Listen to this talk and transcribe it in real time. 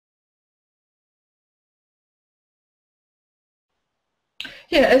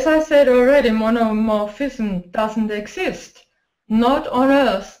Yeah, as I said already, monomorphism doesn't exist. Not on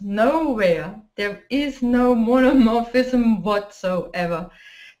Earth, nowhere. There is no monomorphism whatsoever.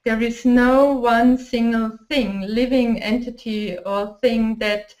 There is no one single thing, living entity or thing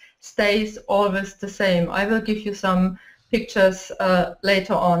that stays always the same. I will give you some pictures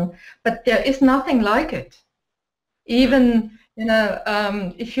later on, but there is nothing like it. Even,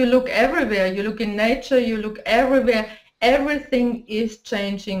 if you look everywhere, you look in nature, you look everywhere, everything is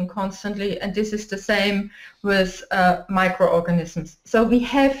changing constantly, and this is the same with microorganisms. So we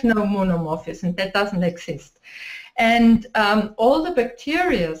have no monomorphism, that doesn't exist. And all the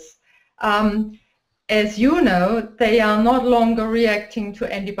bacteria, as you know, they are not longer reacting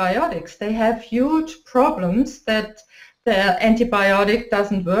to antibiotics. They have huge problems that the antibiotic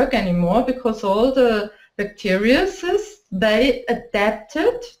doesn't work anymore because all the bacteria, they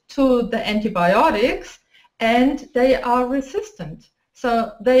adapted to the antibiotics and they are resistant.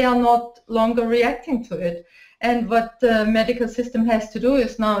 So they are not longer reacting to it. And what the medical system has to do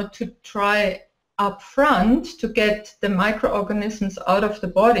is now to try up front to get the microorganisms out of the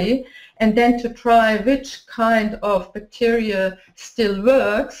body and then to try which kind of bacteria still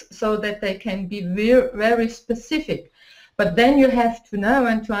works so that they can be very specific. But then you have to know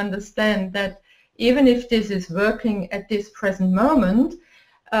and to understand that even if this is working at this present moment,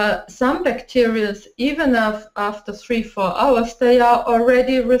 some bacteria, even after 3-4 hours, they are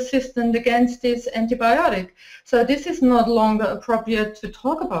already resistant against this antibiotic. So this is not longer appropriate to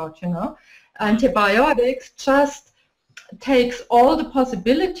talk about, Antibiotics just takes all the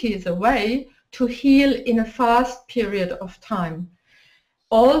possibilities away to heal in a fast period of time.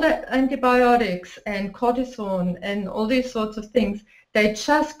 All the antibiotics and cortisone and all these sorts of things, they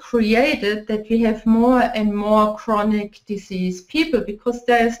just created that we have more and more chronic disease people because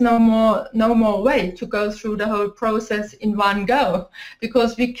there is no more way to go through the whole process in one go,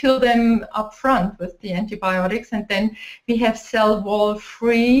 because we kill them up front with the antibiotics, and then we have cell wall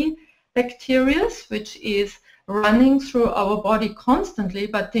free bacteria, which is running through our body constantly,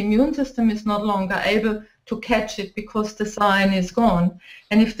 but the immune system is no longer able to catch it because the sign is gone.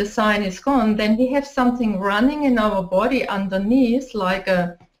 And if the sign is gone, then we have something running in our body underneath, like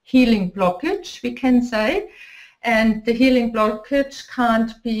a healing blockage, we can say. And the healing blockage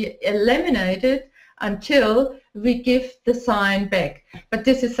can't be eliminated until we give the sign back. But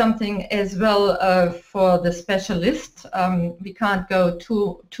this is something as well for the specialist. We can't go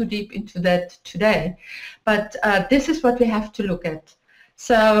too deep into that today. But this is what we have to look at.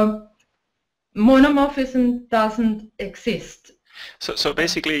 So monomorphism doesn't exist. So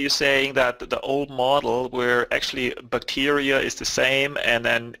basically you're saying that the old model where actually bacteria is the same and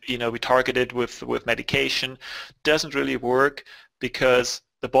then we target it with medication doesn't really work because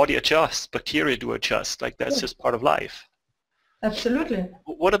the body adjusts, bacteria do adjust, like that's just part of life. Absolutely.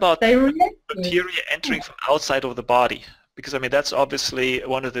 What about bacteria entering from outside of the body? Because I mean that's obviously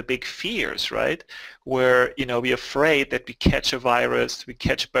one of the big fears, right? Where we're afraid that we catch a virus, we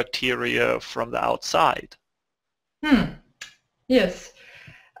catch bacteria from the outside. Yes,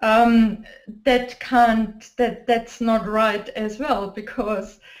 that's not right as well,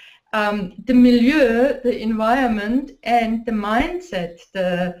 because the milieu, the environment, and the mindset,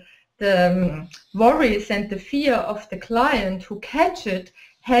 the worries and the fear of the client who catch it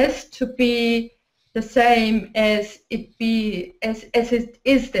has to be the same as it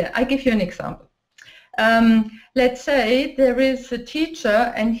is there. I give you an example. Let's say there is a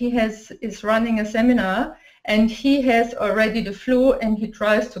teacher and he is running a seminar and he has already the flu and he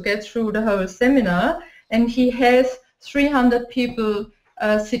tries to get through the whole seminar and he has 300 people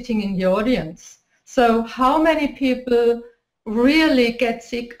sitting in the audience. So how many people really get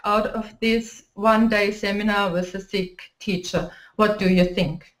sick out of this one-day seminar with a sick teacher? What do you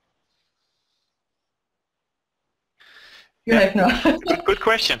think? You have no. Good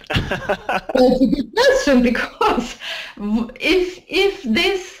question. It's a good question, because if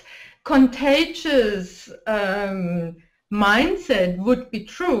this contagious mindset would be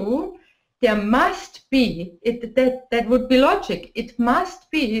true, there must be, that would be logic. It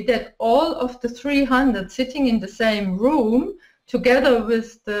must be that all of the 300 sitting in the same room together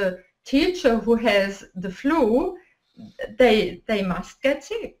with the teacher who has the flu, they must get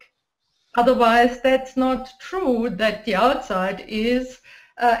sick. Otherwise, that's not true that the outside is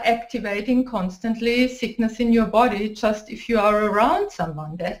activating constantly sickness in your body just if you are around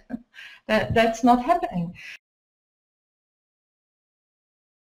someone. That's not happening.